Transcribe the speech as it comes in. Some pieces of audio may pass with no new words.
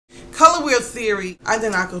Color wheel theory. I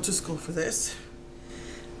did not go to school for this,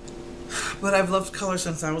 but I've loved color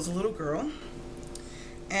since I was a little girl.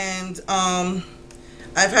 And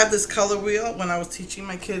I've had this color wheel when I was teaching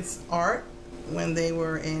my kids art when they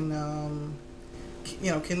were in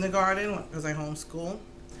kindergarten, because I homeschool.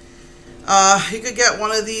 You could get one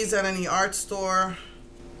of these at any art store.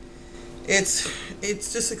 It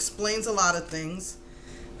just explains a lot of things.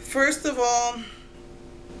 First of all,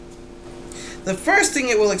 the first thing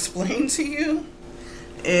it will explain to you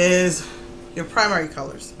is your primary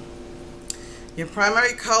colors. Your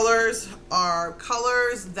primary colors are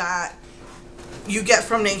colors that you get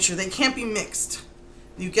from nature. They can't be mixed.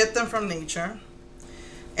 You get them from nature.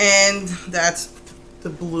 And that's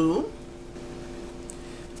the blue.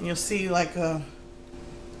 You'll see like the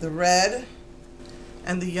red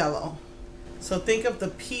and the yellow. So think of the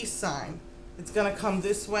peace sign. It's going to come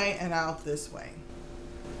this way and out this way.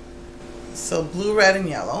 So blue, red, and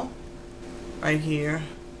yellow. Right here.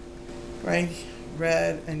 Right,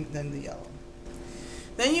 red, and then the yellow.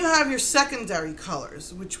 Then you have your secondary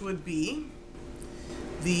colors, which would be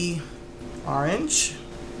the orange,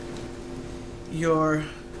 your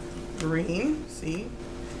green, see?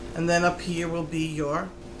 And then up here will be your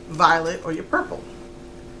violet or your purple.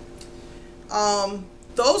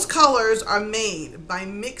 Those colors are made by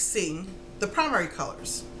mixing the primary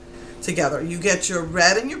colors together. You get your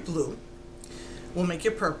red and your blue will make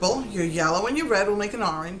your purple, your yellow and your red will make an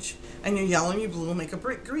orange, and your yellow and your blue will make a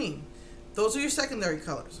brick green. Those are your secondary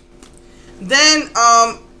colors. Then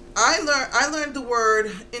I learned the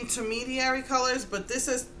word intermediary colors, but this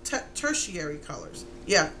is tertiary colors.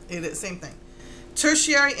 Yeah, it is same thing.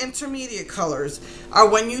 Tertiary intermediate colors are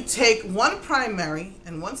when you take one primary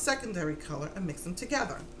and one secondary color and mix them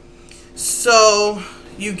together. So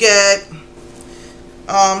you get,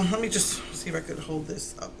 let me just see if I could hold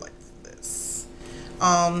this up like this.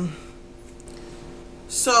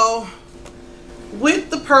 So with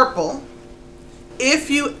the purple, if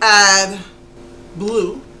you add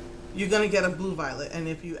blue, you're going to get a blue violet. And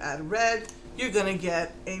if you add red, you're going to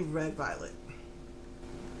get a red violet.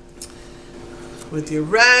 With your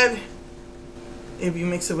red, if you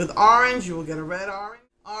mix it with orange, you will get a red orange.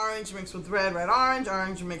 Orange mixed with red, red orange.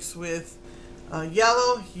 Orange mixed with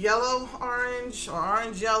yellow, yellow orange, or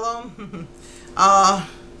orange yellow.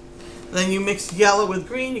 Then you mix yellow with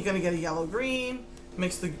green, you're going to get a yellow green.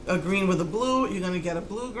 Mix a green with a blue, you're going to get a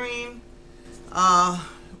blue green.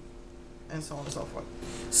 And so on and so forth.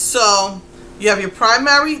 So you have your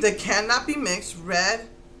primary that cannot be mixed, red,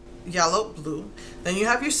 yellow, blue. Then you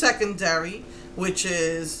have your secondary, which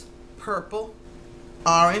is purple,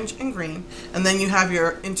 orange, and green. And then you have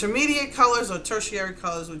your intermediate colors or tertiary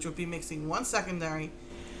colors, which will be mixing one secondary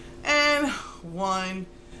and one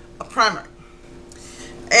primary.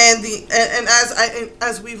 And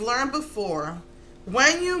as we've learned before,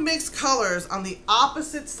 when you mix colors on the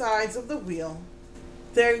opposite sides of the wheel,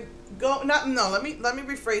 let me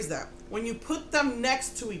rephrase that. When you put them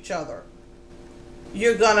next to each other,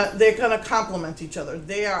 they're gonna complement each other.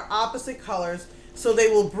 They are opposite colors, so they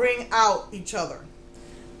will bring out each other.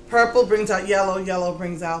 Purple brings out yellow, yellow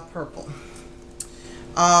brings out purple.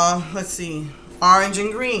 Let's see, orange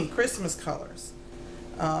and green, Christmas colors.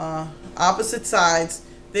 Opposite sides,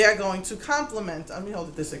 they are going to complement. Let me hold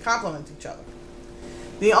it this way, complement each other.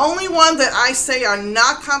 The only one that I say are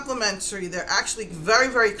not complementary, they're actually very,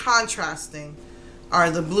 very contrasting,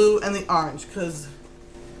 are the blue and the orange, because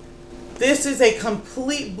this is a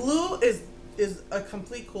complete, blue is a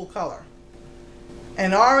complete cool color,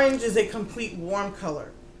 and orange is a complete warm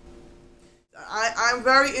color. I'm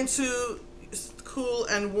very into cool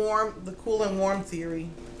and warm, the cool and warm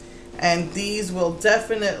theory, and these will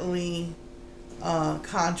definitely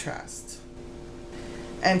contrast.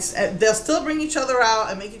 And they'll still bring each other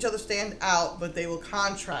out and make each other stand out, but they will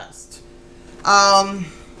contrast.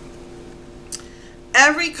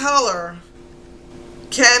 Every color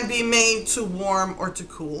can be made to warm or to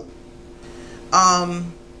cool.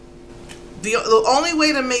 The only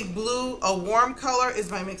way to make blue a warm color is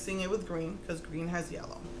by mixing it with green, because green has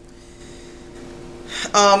yellow.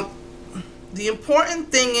 The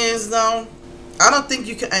important thing is, though, I don't think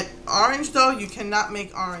you can, orange though, you cannot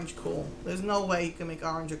make orange cool. There's no way you can make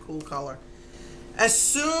orange a cool color. As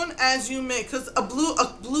soon as you make, because a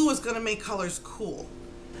blue is going to make colors cool.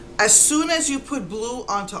 As soon as you put blue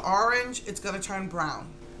onto orange, it's going to turn brown.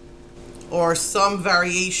 Or some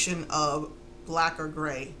variation of black or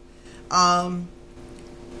gray.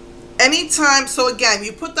 Anytime, so again,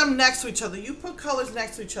 you put them next to each other. You put colors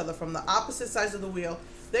next to each other from the opposite sides of the wheel.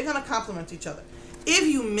 They're going to complement each other. If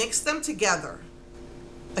you mix them together,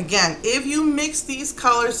 Again, if you mix these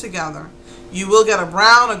colors together, you will get a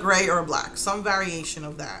brown, a gray, or a black, some variation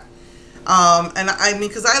of that. And I mean,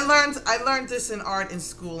 because I learned this in art in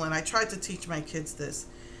school, and I tried to teach my kids this.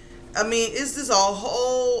 I mean, is this a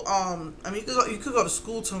whole? I mean, you could go to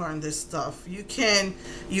school to learn this stuff.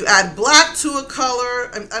 You add black to a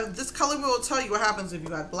color, and this color will tell you what happens if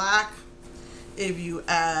you add black. If you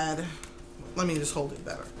add, let me just hold it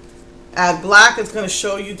better. Add black, it's going to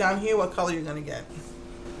show you down here what color you're going to get.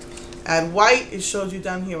 Add white, it shows you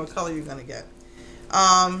down here what color you're going to get.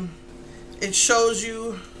 It shows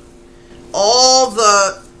you all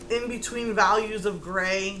the in-between values of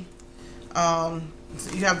gray.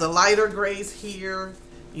 You have the lighter grays here.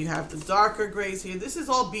 You have the darker grays here. This is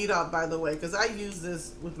all beat up, by the way, because I use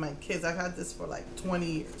this with my kids. I've had this for like 20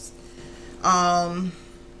 years.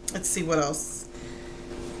 Let's see what else.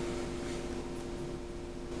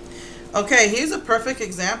 Okay, here's a perfect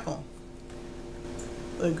example.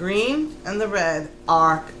 The green and the red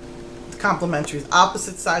are complementary,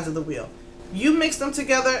 opposite sides of the wheel. You mix them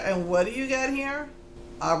together, and what do you get here?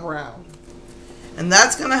 A brown. And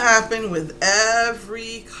that's going to happen with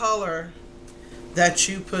every color that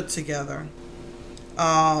you put together.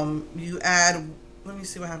 You add, let me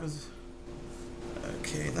see what happens.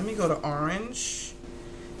 Okay, let me go to orange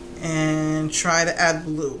and try to add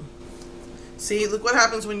blue. See, look what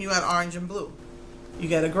happens when you add orange and blue. You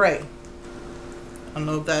get a gray. I don't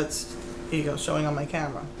know if that's, here you go, showing on my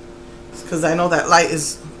camera. Because I know that light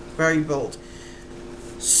is very bold.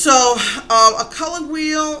 So, a color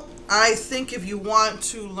wheel, I think if you want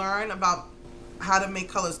to learn about how to make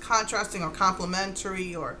colors contrasting or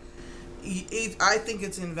complementary, or I think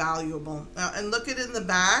it's invaluable. And look at it in the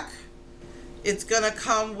back. It's going to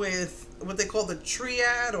come with what they call the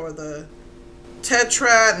triad or the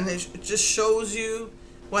tetrad, and it just shows you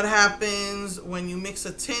what happens when you mix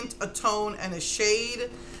a tint, a tone, and a shade,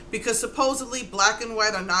 because supposedly black and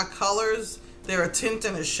white are not colors, they're a tint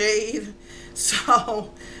and a shade.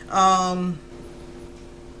 So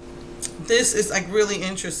this is like really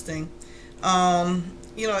interesting.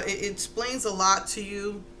 You know, it explains a lot to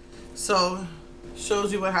you, so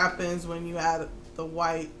shows you what happens when you add the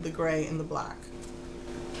white, the gray, and the black.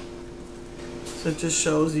 So it just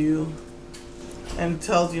shows you and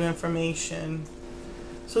tells you information.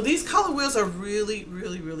 So these color wheels are really,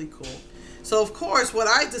 really, really cool. So of course, what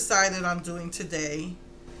I decided on doing today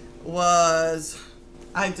was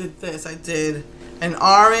I did this. I did an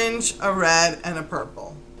orange, a red, and a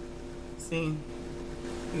purple. See?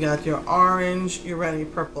 You got your orange, your red, and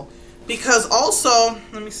your purple. Because also,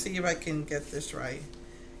 let me see if I can get this right.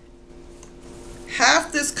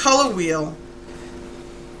 Half this color wheel,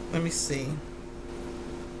 let me see.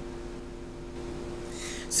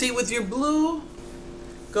 See, with your blue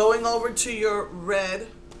going over to your red,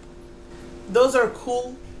 those are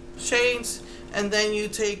cool shades. And then you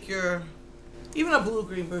take your, even a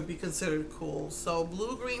blue-green would be considered cool. So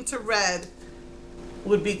blue-green to red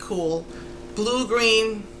would be cool.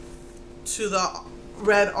 Blue-green to the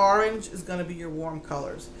red-orange is going to be your warm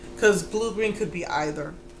colors, because blue-green could be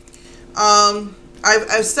either.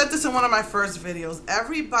 I've said this in one of my first videos.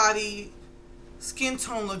 Everybody skin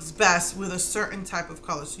tone looks best with a certain type of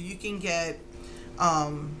color. So you can get,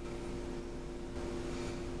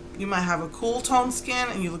 you might have a cool tone skin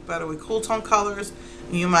and you look better with cool tone colors.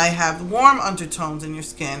 And you might have warm undertones in your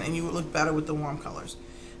skin and you would look better with the warm colors.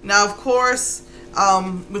 Now, of course,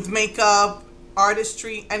 with makeup,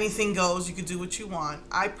 artistry, anything goes. You could do what you want.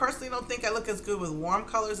 I personally don't think I look as good with warm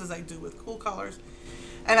colors as I do with cool colors.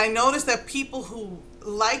 And I noticed that people who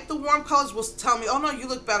like the warm colors will tell me, oh no, you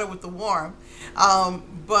look better with the warm.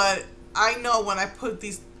 But I know when I put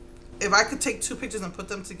these, if I could take two pictures and put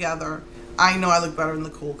them together, I know I look better in the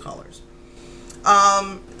cool colors.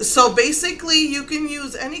 So basically you can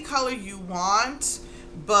use any color you want,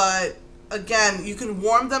 but again, you can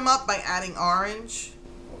warm them up by adding orange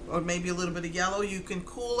or maybe a little bit of yellow. You can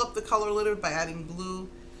cool up the color a little bit by adding blue.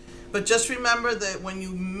 But just remember that when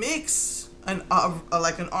you mix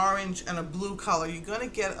like an orange and a blue color, you're going to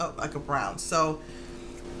get like a brown. So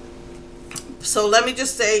let me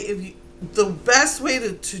just say, the best way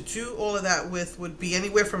to do all of that with would be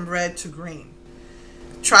anywhere from red to green.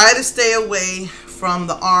 Try to stay away from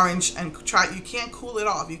the orange and you can't cool it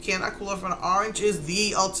off. You cannot cool off. Orange is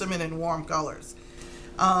the ultimate in warm colors.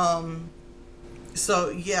 So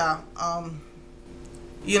yeah,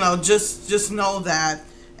 you know, just know that.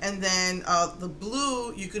 And then the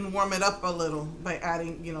blue, you can warm it up a little by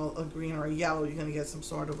adding, you know, a green or a yellow. You're going to get some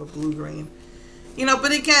sort of a blue-green. You know,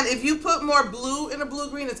 but again, if you put more blue in a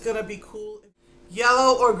blue-green, it's going to be cool.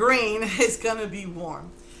 Yellow or green is going to be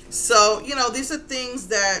warm. So, you know, these are things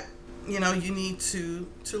that you know, you need to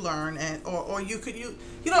learn, and or you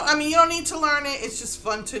know, I mean, you don't need to learn it. It's just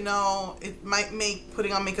fun to know. It might make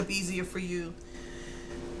putting on makeup easier for you.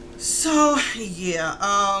 So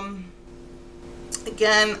yeah,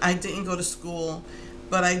 again, I didn't go to school,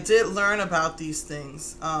 but I did learn about these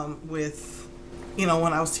things with, you know,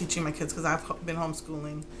 when I was teaching my kids, because I've been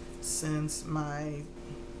homeschooling since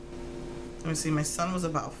let me see, my son was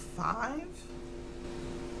about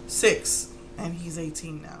 6, and he's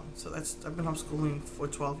 18 now. So I've been homeschooling for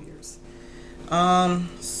 12 years.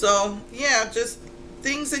 So yeah, just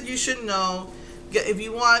things that you should know. If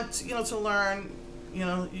you want, you know, to learn, you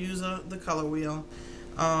know, use the color wheel.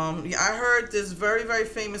 Yeah, I heard this very, very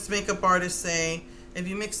famous makeup artist say, if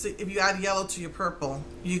you add yellow to your purple,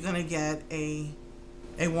 you're gonna get a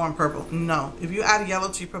warm purple. No, if you add yellow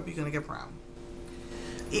to your purple, you're gonna get brown.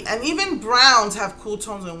 And even browns have cool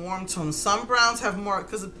tones and warm tones. Some browns have more,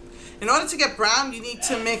 because in order to get brown, you need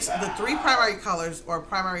to mix the 3 primary colors, or a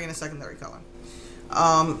primary and a secondary color.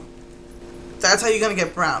 That's how you're going to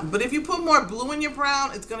get brown. But if you put more blue in your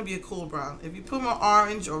brown, it's going to be a cool brown. If you put more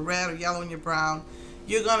orange or red or yellow in your brown,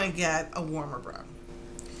 you're going to get a warmer brown.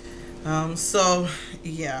 So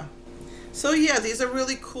yeah, these are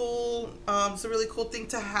really cool. It's a really cool thing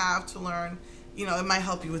to have, to learn. You know, it might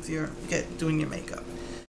help you with doing your makeup.